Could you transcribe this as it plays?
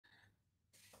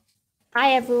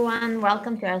Hi, everyone.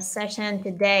 Welcome to our session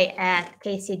today at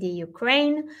KCD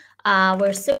Ukraine.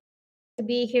 We're so happy to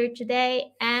be here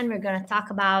today, and we're going to talk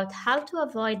about how to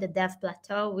avoid the dev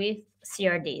plateau with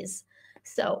CRDs.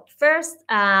 So first,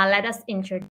 let us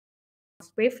introduce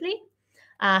briefly.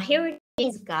 Here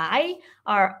is Guy,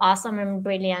 our awesome and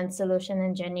brilliant solution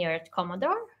engineer at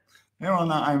Commodore. Hey,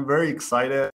 Rona, I'm very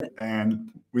excited. And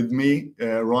with me,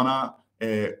 Rona,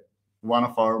 one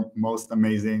of our most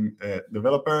amazing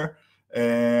developer.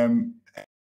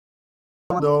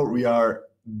 Although we are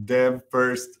dev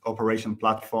first operation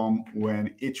platform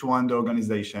when each one, the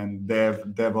organization, dev,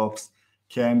 DevOps,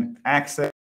 can access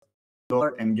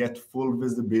and get full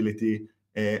visibility,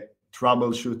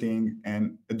 troubleshooting,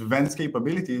 and advanced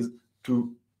capabilities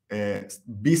to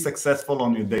be successful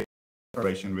on your daily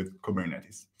operation with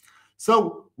Kubernetes.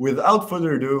 So without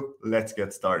further ado, let's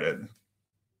get started.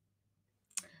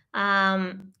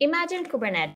 Imagine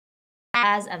Kubernetes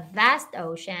as a vast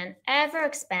ocean, ever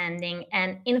expanding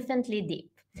and infinitely deep.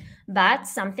 But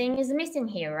something is missing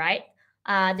here, right?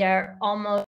 There are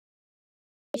almost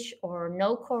or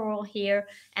no coral here,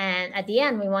 and at the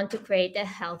end, we want to create a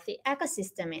healthy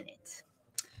ecosystem in it.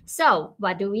 So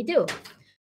what do?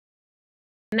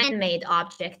 Man-made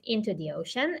object into the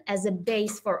ocean as a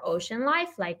base for ocean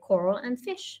life like coral and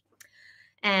fish.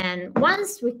 And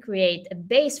once we create a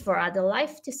base for other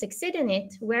life to succeed in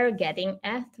it, we're getting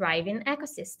a thriving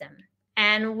ecosystem.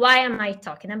 And why am I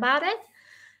talking about it?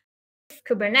 If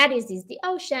Kubernetes is the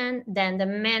ocean, then the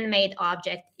man-made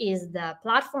object is the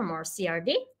platform or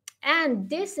CRD. And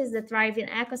this is the thriving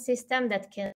ecosystem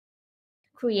that can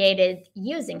be created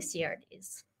using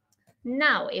CRDs.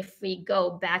 Now, if we go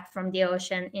back from the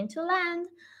ocean into land,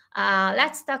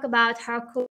 let's talk about how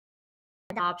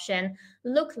adoption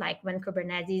looked like when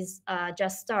Kubernetes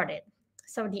just started.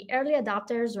 So the early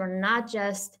adopters were not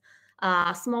just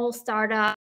small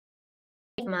startups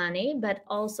with money, but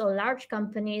also large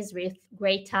companies with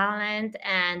great talent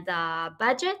and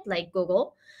budget like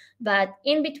Google. But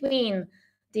in between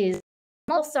these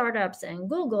small startups and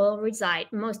Google reside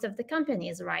most of the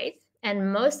companies, right?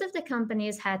 And most of the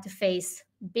companies had to face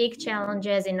big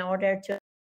challenges in order to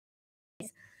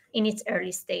in its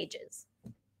early stages.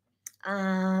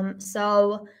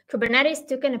 So Kubernetes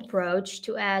took an approach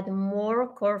to add more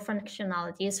core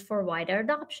functionalities for wider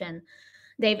adoption.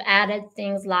 They've added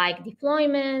things like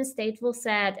deployment, stateful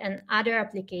set, and other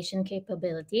application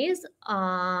capabilities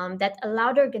that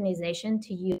allowed the organization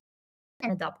to use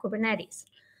and adopt Kubernetes.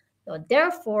 So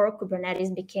therefore,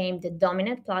 Kubernetes became the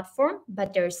dominant platform,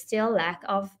 but there's still lack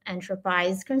of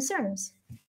enterprise concerns.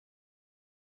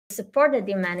 To support the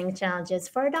demanding challenges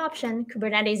for adoption,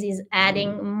 Kubernetes is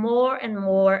adding more and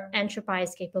more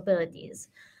enterprise capabilities.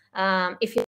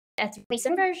 If you look at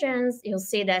recent versions, you'll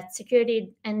see that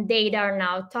security and data are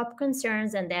now top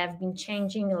concerns, and they have been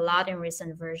changing a lot in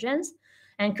recent versions.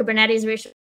 And Kubernetes is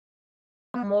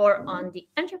more on the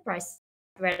enterprise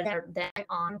rather than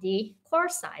on the core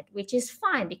side, which is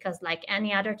fine because like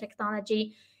any other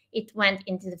technology, it went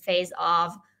into the phase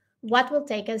of what will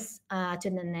take us to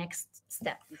the next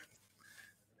step.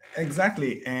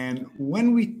 Exactly. And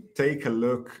when we take a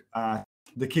look at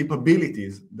the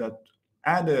capabilities that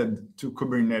added to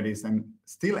Kubernetes and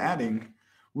still adding,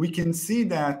 we can see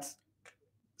that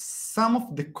some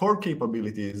of the core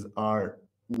capabilities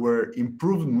were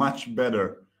improved much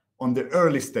better on the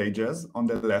early stages on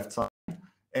the left side.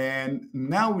 And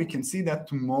now we can see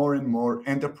that more and more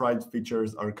enterprise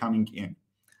features are coming in.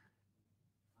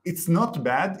 It's not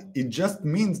bad. It just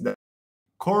means that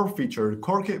core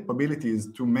capabilities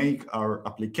to make our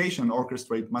application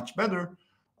orchestrate much better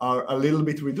are a little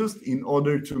bit reduced in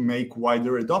order to make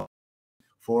wider adoption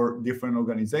for different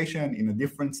organizations in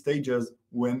different stages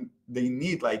when they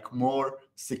need like more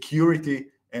security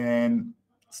and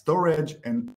storage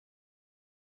and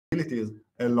capabilities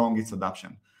along its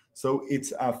adoption. So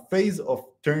it's a phase of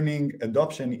turning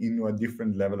adoption into a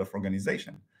different level of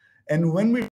organization. And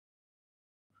when we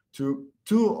to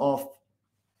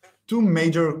two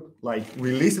major like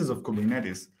releases of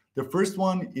Kubernetes, the first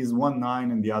one is 1.9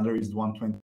 and the other is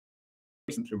 1.20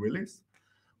 recently released,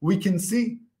 we can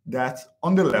see that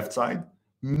on the left side,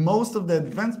 most of the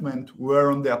advancement were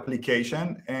on the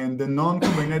application and the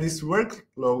non-Kubernetes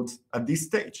workloads at this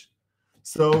stage.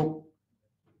 So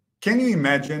can you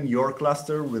imagine your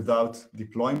cluster without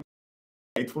deployment,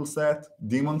 stateful set,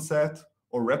 daemon set,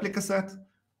 or replica set?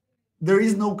 There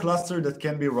is no cluster that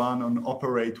can be run and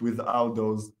operate without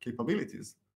those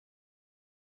capabilities.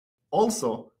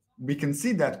 Also, we can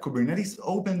see that Kubernetes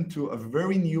open to a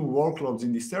very new workloads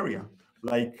in this area,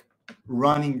 like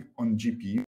running on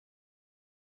GPU,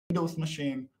 Windows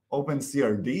machine, open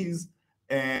CRDs,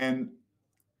 and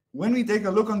when we take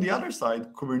a look on the other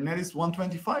side, Kubernetes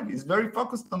 125 is very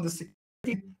focused on the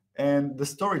security and the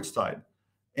storage side.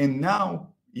 And now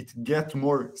it gets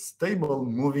more stable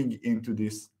moving into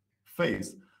this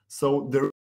phase. So there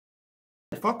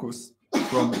is focus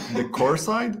from the core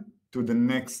side to the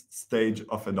next stage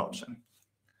of adoption.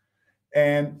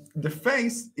 And the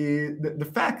phase is the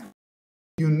fact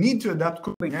you need to adapt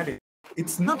Kubernetes.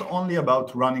 It's not only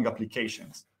about running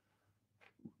applications.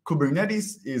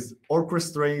 Kubernetes is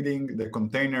orchestrating the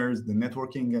containers, the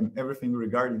networking, and everything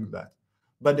regarding that.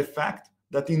 But the fact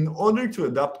that in order to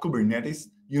adopt Kubernetes,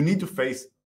 you need to face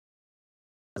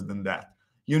more than that.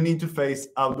 You need to face,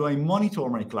 how do I monitor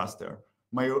my cluster?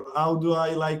 How do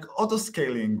I like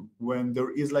auto-scaling when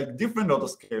there is like different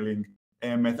auto-scaling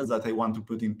methods that I want to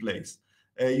put in place?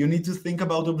 You need to think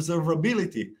about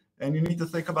observability, and you need to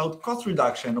think about cost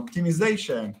reduction,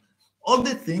 optimization, all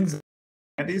the things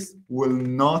Kubernetes will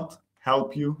not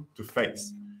help you to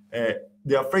face.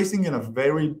 They are facing in a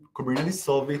very, Kubernetes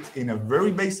solve it in a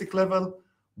very basic level.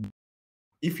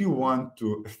 If you want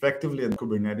to effectively adapt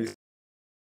Kubernetes,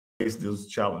 face those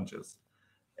challenges.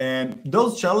 And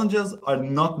those challenges are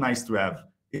not nice to have.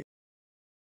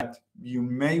 That you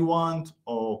may want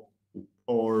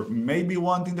or maybe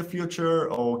want in the future,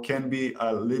 or can be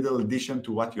a little addition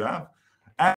to what you have.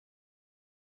 And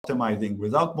optimizing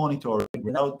without monitoring,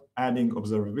 without adding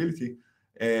observability,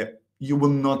 you will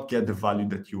not get the value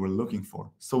that you were looking for.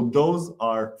 So those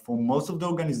are, for most of the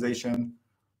organization,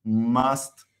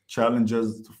 must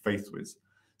challenges to face with.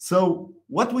 So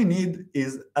what we need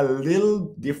is a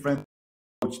little different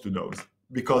approach to those,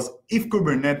 because if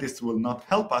Kubernetes will not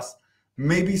help us,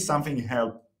 maybe something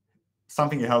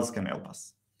else can help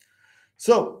us.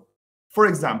 So, for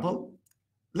example,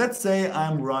 let's say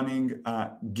I'm running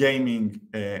a gaming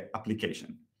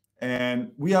application,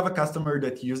 and we have a customer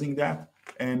that's using that,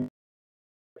 and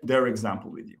their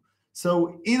example with you.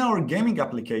 So in our gaming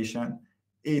application,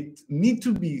 it needs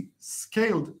to be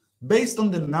scaled based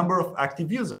on the number of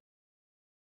active users.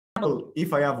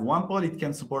 If I have one pod, it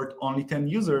can support only 10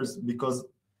 users because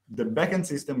the backend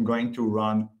system going to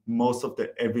run most of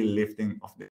the heavy lifting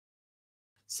of this.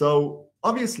 So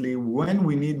obviously, when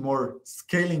we need more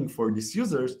scaling for these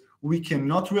users, we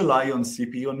cannot rely on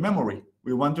CPU and memory.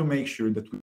 We want to make sure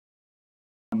that we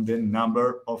have the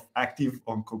number of active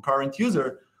or concurrent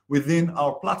users within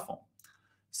our platform.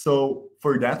 So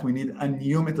for that, we need a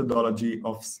new methodology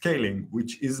of scaling,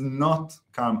 which is not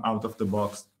come out of the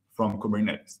box from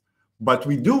Kubernetes. But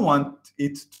we do want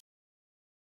it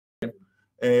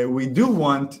we do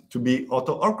want to be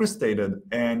auto-orchestrated,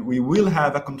 and we will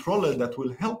have a controller that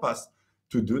will help us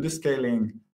to do the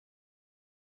scaling.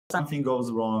 Something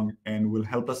goes wrong and will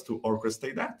help us to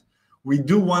orchestrate that. We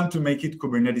do want to make it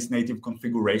Kubernetes native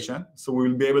configuration, so we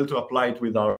will be able to apply it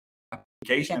with our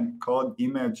application, code,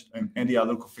 image, and any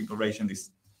other configuration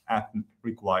this app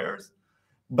requires.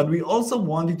 But we also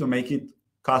wanted to make it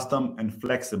custom and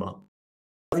flexible.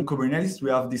 In Kubernetes, we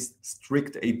have this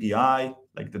strict API,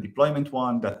 like the deployment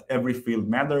one, that every field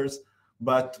matters.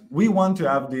 But we want to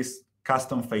have this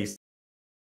custom phase.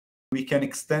 We can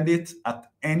extend it at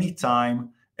any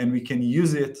time, and we can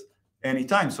use it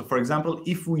anytime. So for example,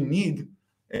 if we need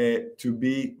to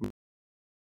be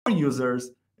more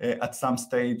users at some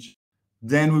stage,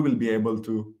 then we will be able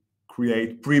to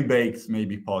create pre-baked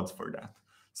maybe pods for that.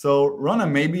 So Rona,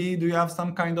 maybe do you have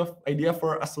some kind of idea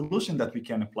for a solution that we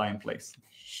can apply in place?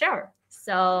 Sure.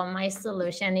 So my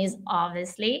solution is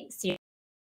obviously CRDs.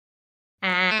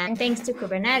 And thanks to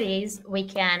Kubernetes, we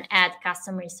can add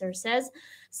custom resources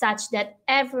such that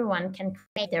everyone can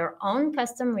create their own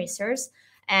custom resource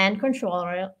and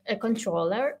a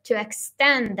controller to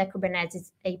extend the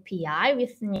Kubernetes API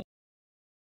with new.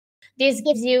 This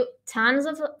gives you tons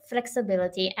of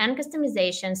flexibility and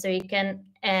customization, so you can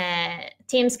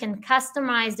teams can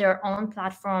customize their own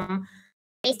platform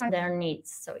based on their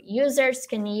needs. So users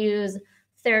can use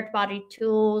third-party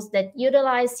tools that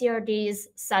utilize CRDs,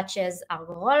 such as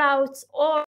Argo rollouts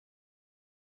or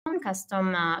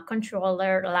custom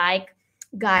controller like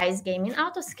Guys Gaming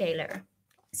Autoscaler.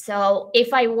 So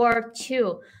if I were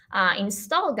to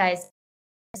install Guys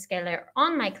Autoscaler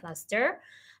on my cluster,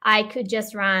 I could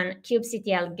just run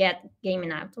kubectl get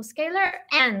gaming autoscaler,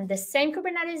 and the same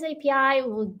Kubernetes API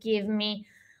will give me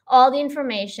all the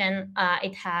information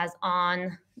it has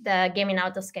on the gaming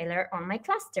autoscaler on my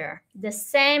cluster. The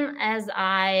same as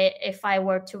if I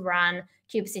were to run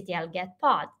kubectl get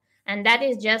pod, and that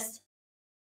is just.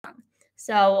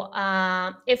 So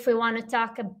if we want to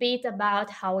talk a bit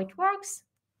about how it works,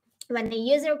 when the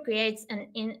user creates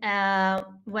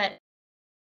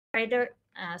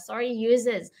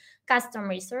uses custom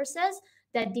resources,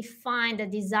 that define the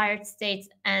desired state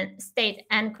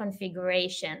and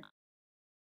configuration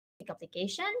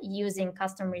application using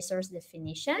custom resource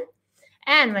definition.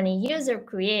 And when a user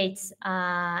creates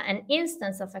an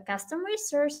instance of a custom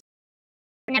resource,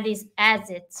 Kubernetes adds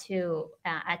it to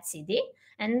ArgoCD,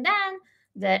 and then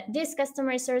this custom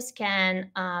resource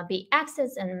can be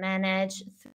accessed and managed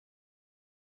through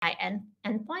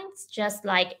endpoints, just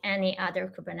like any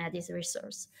other Kubernetes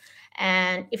resource.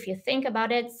 And if you think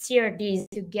about it, CRDs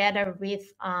together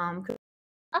with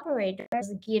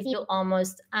operators give you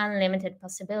almost unlimited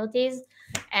possibilities,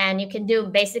 and you can do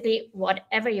basically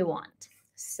whatever you want.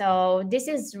 So this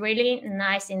is really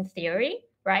nice in theory,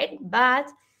 right? But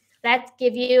let's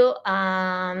give you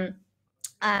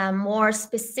more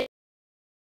specific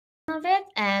of it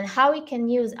and how we can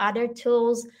use other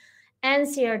tools and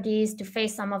CRDs to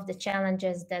face some of the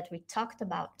challenges that we talked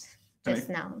about just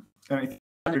now. And I think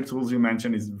the other tools you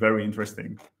mentioned is very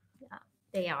interesting. Yeah,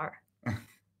 they are.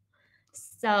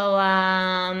 So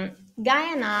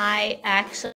Guy and I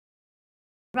actually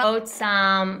wrote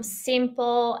some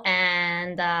simple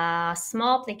and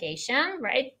small application,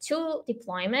 right? 2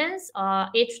 deployments.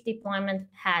 Each deployment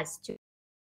has 2.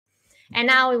 And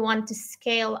now we want to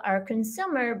scale our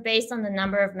consumer based on the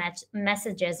number of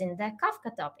messages in the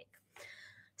Kafka topic.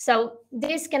 So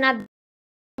this cannot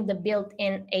be the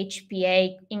built-in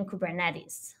HPA in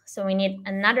Kubernetes. So we need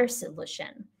another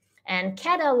solution. And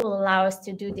Kata will allow us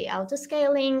to do the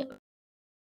auto-scaling.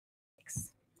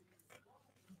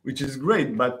 Which is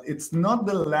great, but it's not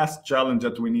the last challenge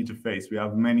that we need to face. We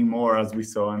have many more, as we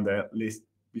saw on the list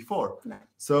before. Right.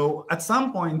 So at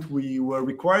some point, we were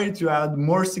required to add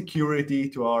more security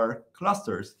to our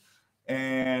clusters.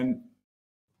 And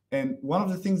one of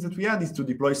the things that we add is to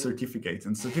deploy certificates.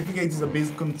 And certificates is a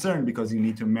big concern because you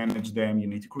need to manage them, you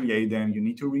need to create them, you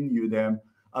need to renew them.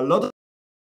 A lot of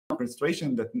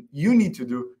administration that you need to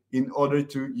do in order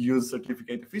to use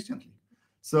certificate efficiently.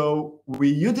 So we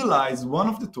utilize one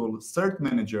of the tools, Cert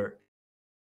Manager,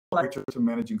 to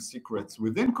managing secrets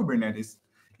within Kubernetes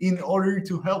in order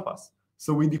to help us.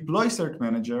 So we deploy Cert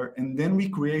Manager, and then we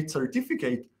create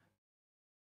certificate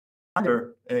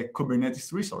under a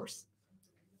Kubernetes resource.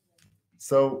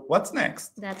 So what's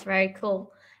next? That's very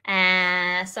cool.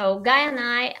 So Guy and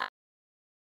I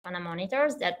on the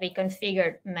monitors that we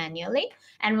configured manually,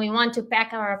 and we want to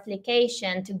pack our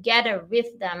application together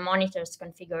with the monitors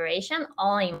configuration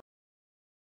all in.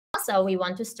 Also, we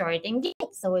want to store it in Git.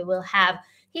 So we will have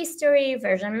history,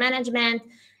 version management,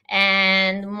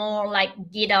 and more like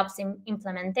GitOps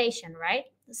implementation, right?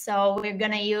 So we're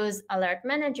going to use alert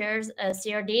managers,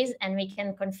 CRDs, and we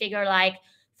can configure like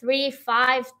 3,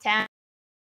 5, 10.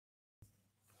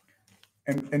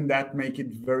 And that make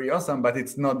it very awesome, but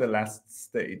it's not the last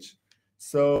stage.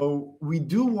 So we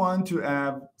do want to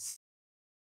have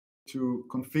to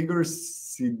configure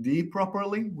CD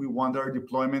properly. We want our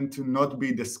deployment to not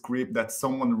be the script that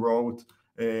someone wrote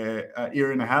a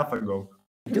year and a half ago.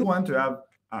 We do want to have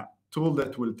a tool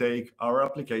that will take our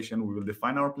application, we will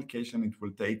define our application, it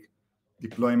will take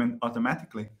deployment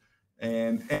automatically.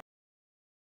 And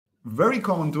very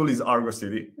common tool is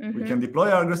ArgoCD. Mm-hmm. We can deploy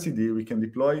ArgoCD, we can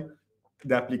deploy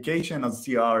the application as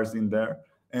CRs in there,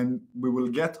 and we will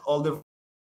get all the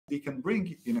they can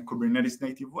bring in a Kubernetes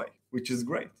native way, which is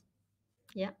great.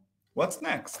 Yeah. What's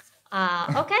next?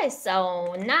 Okay,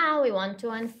 so now we want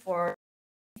to enforce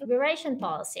configuration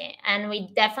policy, and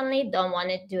we definitely don't want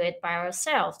to do it by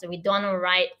ourselves. We don't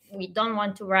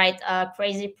want to write a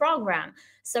crazy program.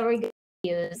 So we're going to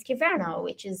use Kyverno,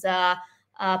 which is a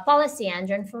policy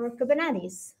engine for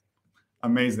Kubernetes.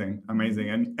 Amazing,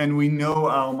 amazing. And we know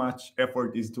how much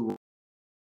effort is to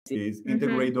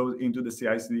integrate those into the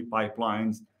CI/CD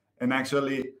pipelines and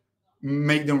actually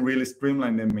make them really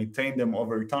streamlined and maintain them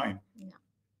over time. Yeah.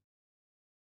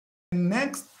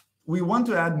 Next, we want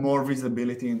to add more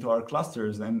visibility into our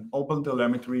clusters, and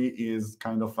OpenTelemetry is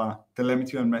kind of a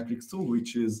telemetry and metrics tool,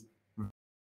 which is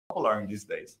popular in these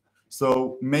days.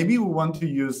 So maybe we want to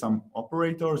use some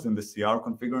operators in the CR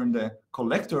configure in the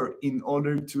collector in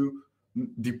order to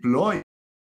deploy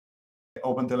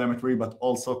OpenTelemetry, but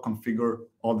also configure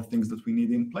all the things that we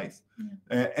need in place.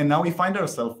 And now we find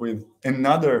ourselves with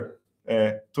another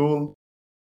tool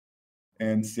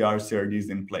and CRDs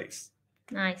in place.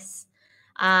 Nice.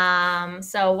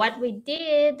 So what we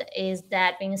did is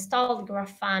that we installed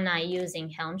Grafana using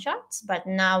Helm charts, but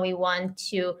now we want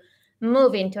to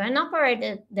move into an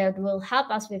operator that will help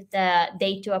us with the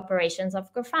day-to operations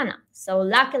of Grafana. So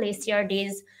luckily,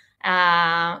 CRDs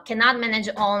cannot manage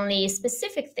only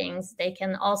specific things. They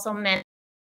can also manage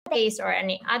database or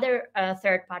any other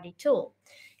third-party tool.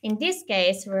 In this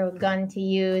case, we're going to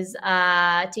use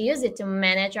it to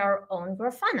manage our own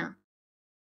Grafana.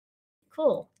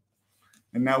 Cool.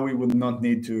 And now we will not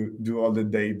need to do all the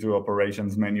day-to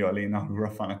operations manually in our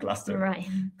Grafana cluster. Right.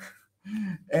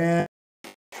 And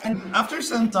after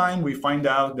some time, we find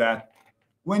out that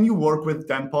when you work with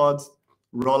 10 pods,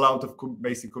 rollout of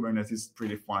basic Kubernetes is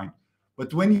pretty fine.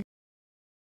 But when you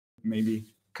maybe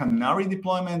canary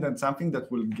deployment and something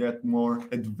that will get more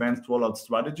advanced rollout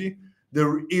strategy,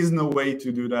 there is no way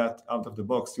to do that out of the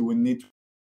box. You will need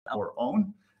our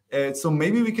own. So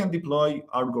maybe we can deploy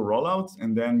Argo rollouts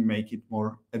and then make it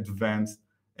more advanced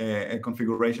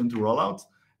configuration to rollouts.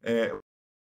 This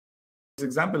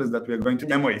example is that we are going to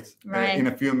demo it in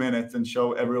a few minutes and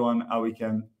show everyone how we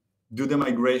can do the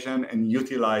migration and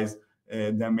utilize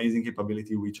the amazing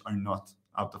capability which are not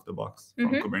out of the box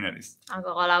from Kubernetes.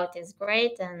 Argo rollout is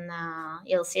great, and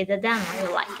you'll see the demo.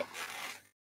 You'll like it.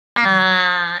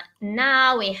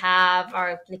 Now we have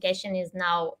our application is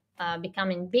now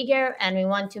becoming bigger, and we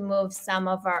want to move some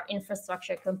of our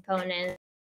infrastructure components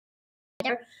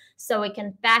there, so we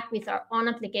can pack with our own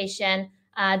application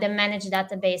the managed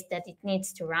database that it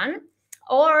needs to run,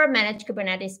 or manage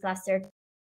Kubernetes cluster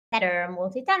better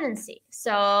multi-tenancy.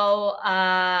 So,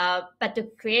 but to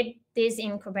create this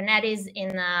in Kubernetes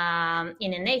in a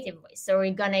native way. So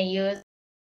we're gonna use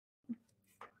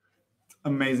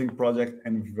amazing project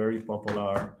and very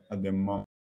popular at the moment.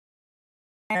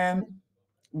 And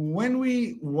when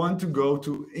we want to go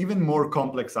to even more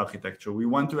complex architecture, we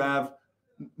want to have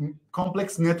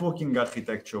complex networking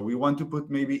architecture, we want to put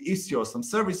maybe Istio, some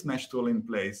service mesh tool in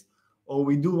place, or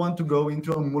we do want to go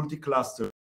into a multi-cluster,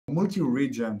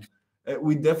 multi-region,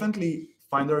 we definitely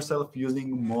find ourselves using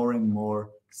more and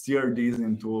more CRDs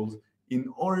and tools in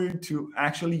order to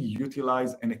actually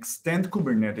utilize and extend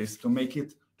Kubernetes to make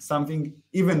it something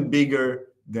even bigger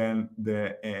than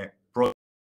the project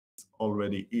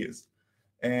already is.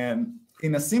 And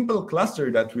in a simple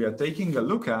cluster that we are taking a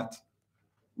look at,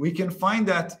 we can find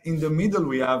that in the middle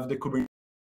we have the Kubernetes.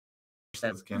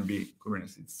 It can be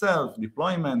Kubernetes itself,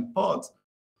 deployment, pods,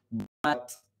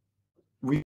 but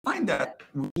we find that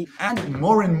we add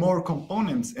more and more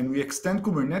components and we extend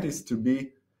Kubernetes to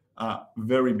be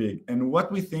very big. And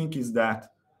what we think is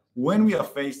that when we are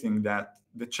facing that,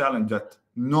 the challenge that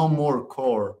no more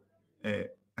core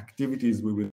activities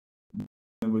will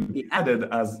be added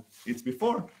as it's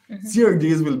before,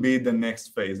 CRDs will be the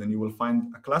next phase, and you will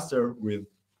find a cluster with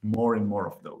more and more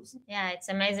of those. Yeah, it's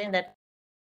amazing that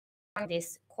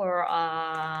these core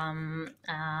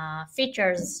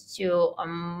features to a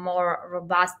more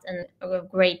robust and a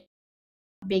great,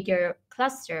 bigger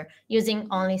cluster using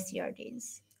only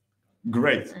CRDs.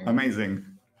 Great, amazing.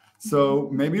 So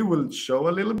maybe we'll show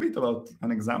a little bit about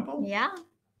an example. Yeah.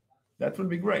 That would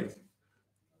be great.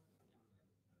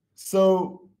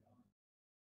 So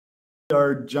we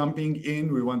are jumping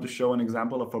in. We want to show an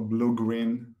example of a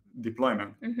blue-green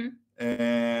deployment.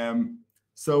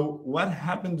 So what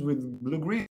happens with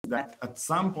blue-green is that at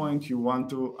some point you want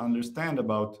to understand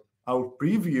about our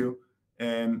preview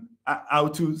and how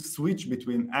to switch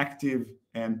between active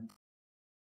and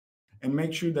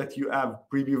make sure that you have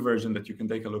preview version that you can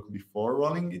take a look before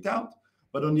rolling it out.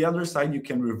 But on the other side, you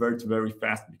can revert very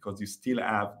fast because you still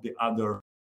have the other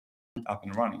up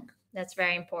and running. That's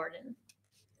very important.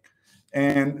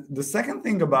 And the second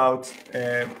thing about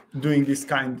doing this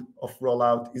kind of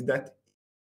rollout is that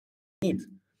you need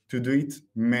to do it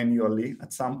manually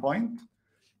at some point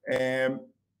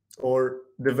or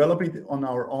develop it on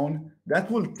our own. That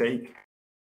will take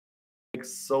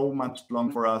so much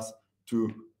long for us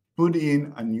to put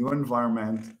in a new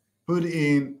environment, put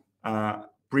in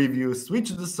preview, switch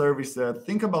the services,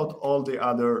 think about all the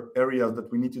other areas that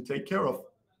we need to take care of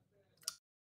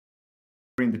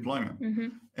in deployment,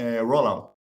 rollout.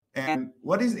 And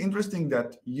what is interesting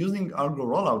that using Argo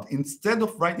rollout, instead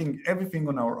of writing everything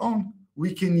on our own,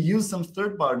 we can use some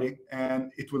third party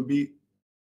and it will be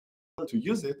able to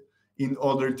use it in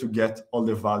order to get all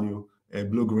the value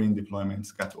blue-green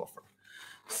deployments got to offer.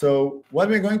 So what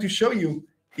we're going to show you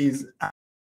is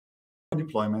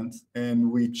deployments,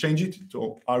 and we change it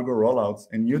to Argo rollouts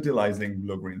and utilizing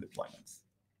blue-green deployments.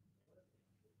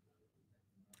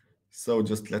 So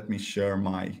just let me share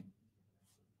my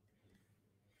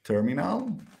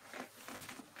terminal.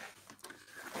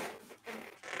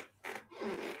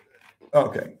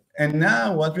 Okay, and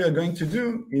now what we are going to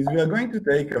do is we are going to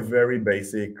take a very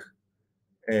basic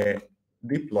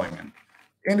deployment.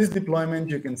 In this deployment,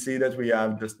 you can see that we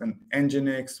have just an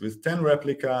Nginx with 10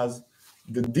 replicas,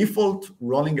 the default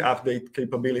rolling update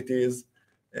capabilities.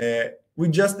 We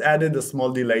just added a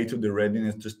small delay to the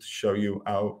readiness just to show you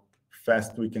how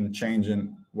fast we can change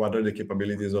and what are the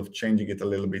capabilities of changing it a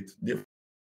little bit different.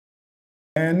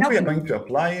 And now we are going to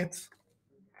apply it.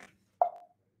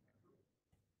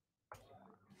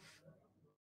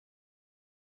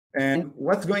 And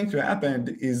what's going to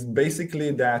happen is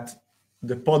basically that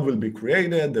the pod will be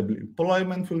created, the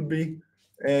deployment will be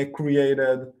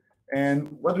created.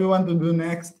 And what we want to do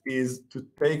next is to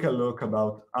take a look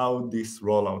about how this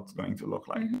rollout is going to look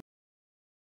like. Mm-hmm.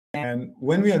 And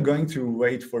when we are going to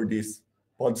wait for these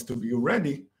pods to be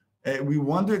ready, we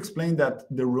want to explain that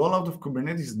the rollout of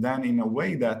Kubernetes is done in a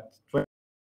way that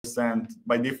 20%,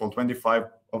 by default, 25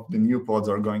 of the new pods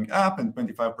are going up and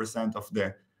 25% of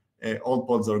the old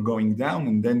pods are going down,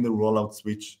 and then the rollout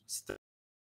switch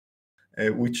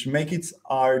which make it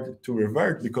hard to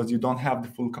revert because you don't have the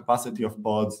full capacity of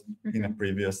pods in a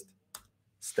previous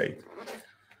state.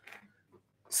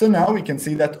 So now we can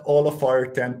see that all of our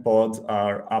 10 pods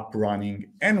are up, running,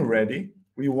 and ready.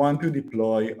 We want to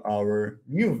deploy our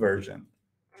new version.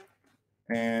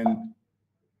 And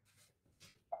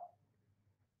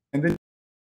then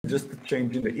just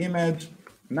changing the image,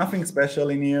 nothing special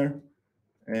in here.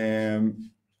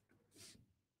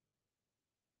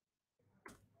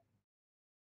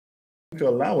 To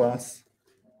allow us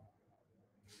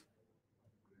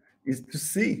is to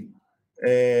see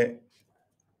the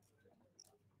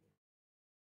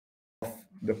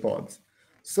pods.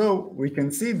 So we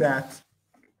can see that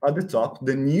at the top,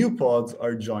 the new pods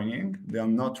are joining. They are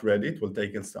not ready. It will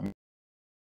take us some.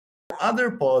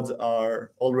 Other pods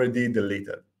are already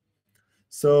deleted.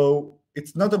 So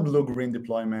it's not a blue-green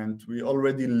deployment. We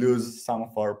already lose some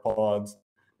of our pods.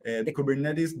 The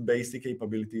Kubernetes basic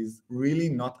capabilities really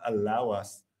not allow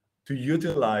us to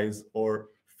utilize or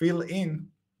fill in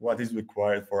what is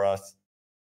required for us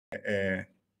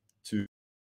to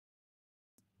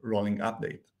rolling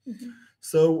update. Mm-hmm.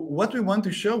 So what we want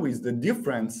to show is the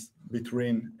difference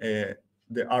between the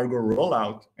Argo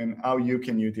rollout and how you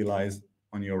can utilize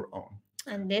on your own.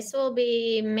 And this will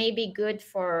be maybe good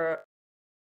for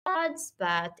pods,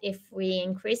 but if we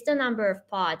increase the number of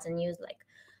pods and use like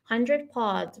 100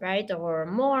 pods, right, or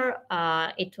more,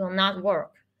 it will not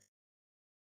work.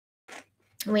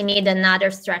 We need another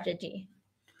strategy.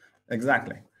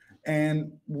 Exactly.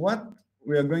 And what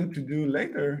we are going to do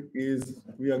later is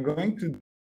we are going to do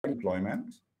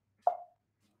deployment.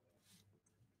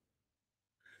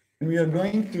 And we are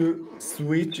going to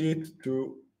switch it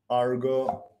to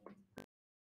Argo.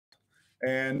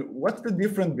 And what's the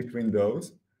difference between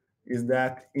those is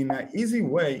that in an easy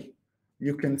way,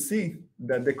 you can see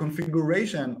that the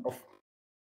configuration of,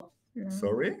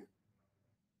 sorry,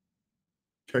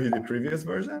 show you the previous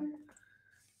version.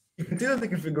 You can see that the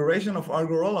configuration of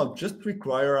Argo rollout just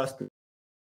require us to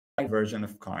version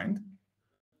of kind.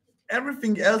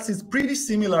 Everything else is pretty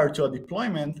similar to a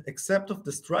deployment except of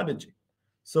the strategy.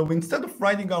 So instead of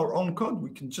writing our own code,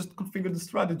 we can just configure the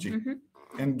strategy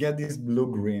and get these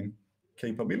blue-green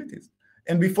capabilities.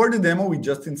 And before the demo, we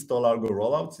just install Argo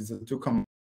rollouts. It's a 2 command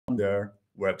on their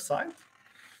website.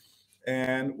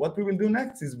 And what we will do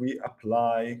next is we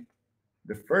apply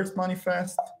the first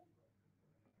manifest.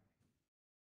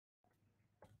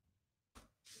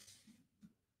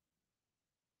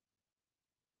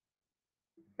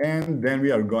 And then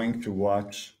we are going to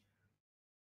watch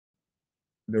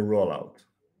the rollout.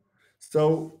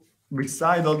 So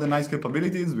beside all the nice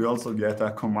capabilities, we also get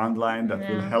a command line that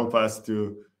will help us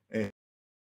to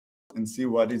and see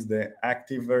what is the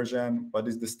active version, what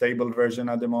is the stable version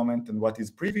at the moment, and what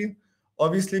is preview.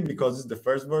 Obviously, because it's the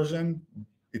first version,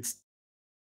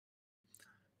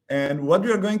 and what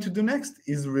we are going to do next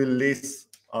is release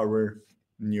our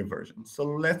new version. So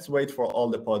let's wait for all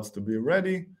the pods to be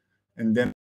ready, and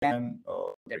then,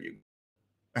 oh, there you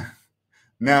go.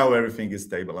 Now everything is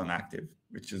stable and active,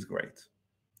 which is great.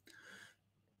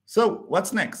 So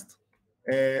what's next?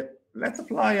 Let's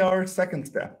apply our second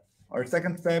step. Our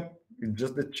second step is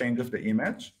just the change of the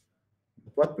image.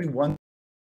 What we want.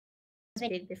 I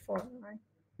did before, right?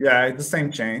 Yeah, it's the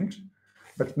same change.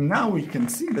 But now we can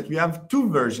see that we have 2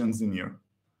 versions in here.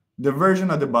 The version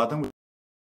at the bottom,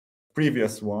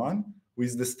 previous one,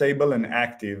 with the stable and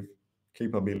active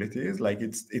capabilities. Like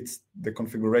it's the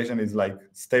configuration is like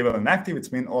stable and active.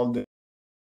 It's mean all the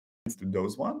to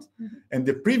those ones. And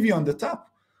the preview on the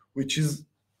top, which is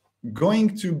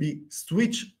going to be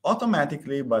switched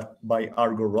automatically but by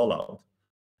Argo rollout.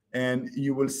 And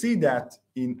you will see that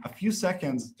in a few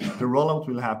seconds, the rollout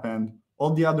will happen.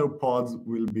 All the other pods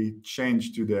will be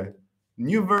changed to the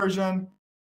new version.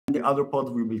 The other pods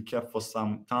will be kept for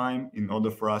some time in order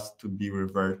for us to be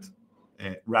revert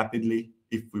rapidly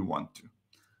if we want to.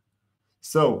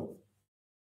 So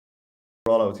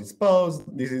rollout is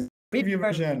paused. This is the preview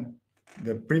version.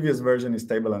 The previous version is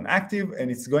stable and active, and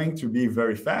it's going to be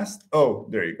very fast. Oh,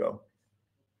 there you go.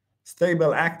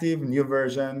 Stable, active, new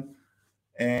version.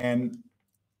 And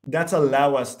that's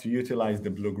allow us to utilize the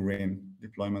blue-green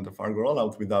deployment of Argo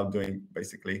rollout without doing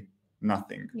basically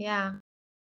nothing. Yeah.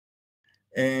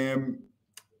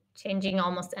 Changing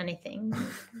almost anything.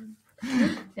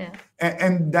 Yeah.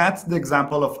 And that's the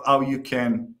example of how you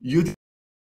can use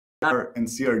and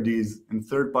CRDs and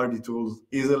third-party tools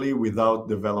easily without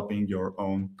developing your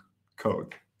own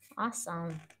code.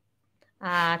 Awesome.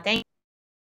 Thank you.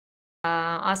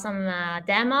 Awesome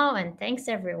demo, and thanks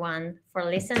everyone for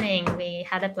listening. We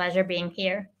had a pleasure being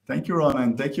here. Thank you, Rona,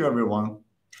 and thank you, everyone.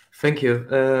 Thank you.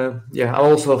 Yeah, I'm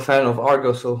also a fan of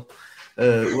Argo, so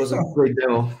it was a great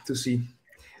demo to see.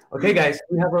 Okay, guys,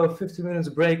 we have a 15 minutes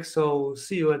break, so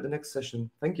see you at the next session.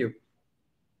 Thank you.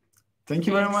 Thank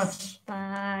you very much.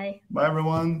 Bye. Bye,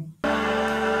 everyone.